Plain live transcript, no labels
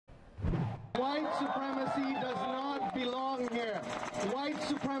White supremacy does not belong here. White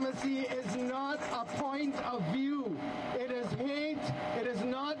supremacy is not a point of view. It is hate. It is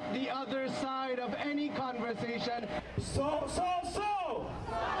not the other side of any conversation. So.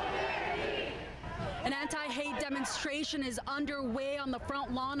 An anti-hate demonstration is underway on the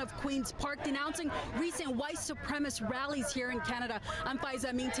front lawn of Queen's Park, denouncing recent white supremacist rallies here in Canada. I'm Faiza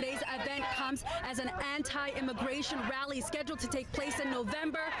Amin. Today's event comes as an anti-immigration rally scheduled to take place in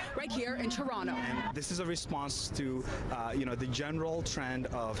November right here in Toronto. And this is a response to, the general trend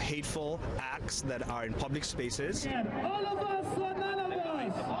of hateful acts that are in public spaces. All of us or none of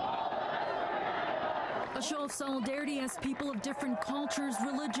us. A show of solidarity as people of different cultures,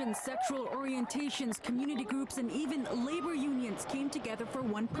 religions, sexual orientations, community groups, and even labor unions came together for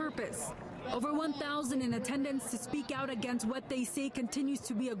one purpose. Over 1,000 in attendance to speak out against what they say continues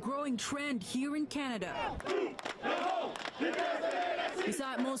to be a growing trend here in Canada. We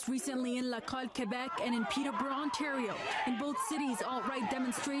saw it most recently in Laval, Quebec, and in Peterborough, Ontario. In both cities, alt-right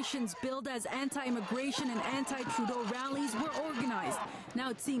demonstrations billed as anti-immigration and anti-Trudeau rallies were organized. Now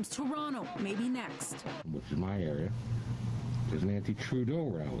it seems Toronto may be next. Which is my area. There's an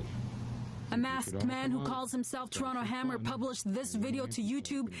anti-Trudeau rally. A masked man who calls himself Toronto Hammer published this video to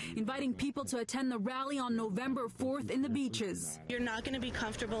YouTube, inviting people to attend the rally on November 4th in the beaches. You're not going to be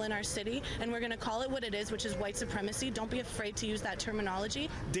comfortable in our city, and we're going to call it what it is, which is white supremacy. Don't be afraid to use that terminology.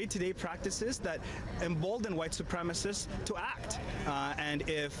 Day-to-day practices that embolden white supremacists to act. And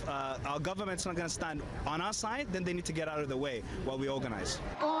if our government's not going to stand on our side, then they need to get out of the way while we organize.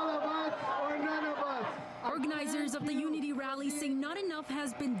 All of us or none of us. Organizers of the Unity rally say not enough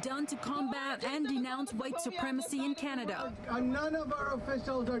has been done to combat and denounce white supremacy in Canada. None of our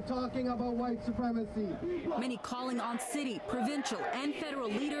officials are talking about white supremacy. Many calling on city, provincial, and federal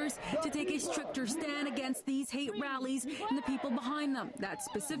leaders to take a stricter stand against these hate rallies and the people behind them that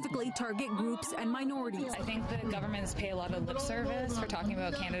specifically target groups and minorities. I think the governments pay a lot of lip service for talking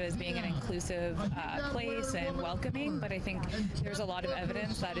about Canada as being an inclusive place and welcoming, but I think there's a lot of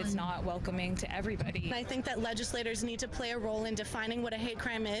evidence that it's not welcoming to everybody. I think that legislators need to play a role in defining what a hate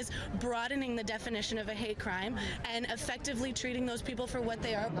crime is, broadening the definition of a hate crime, and effectively treating those people for what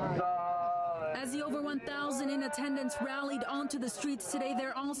they are. As the over 1,000 in attendance rallied onto the streets today,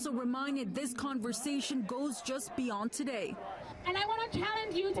 they're also reminded this conversation goes just beyond today. And I want to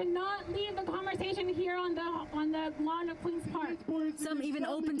challenge you to not leave the conversation here on the lawn of Queen's Park. Some even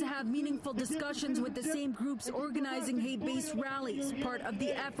open to have meaningful discussions with the same groups organizing hate-based rallies, part of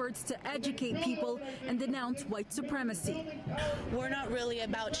the efforts to educate people and denounce white supremacy. We're not really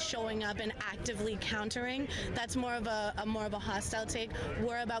about showing up and actively countering. That's more of a hostile take.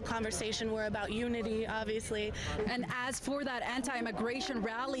 We're about conversation. We're about unity, obviously. And as for that anti-immigration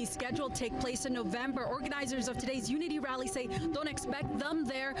rally scheduled to take place in November, organizers of today's Unity rally say don't expect them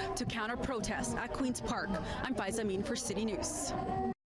there to counter-protest at Queen's Park. I'm Faiza Amin for City News.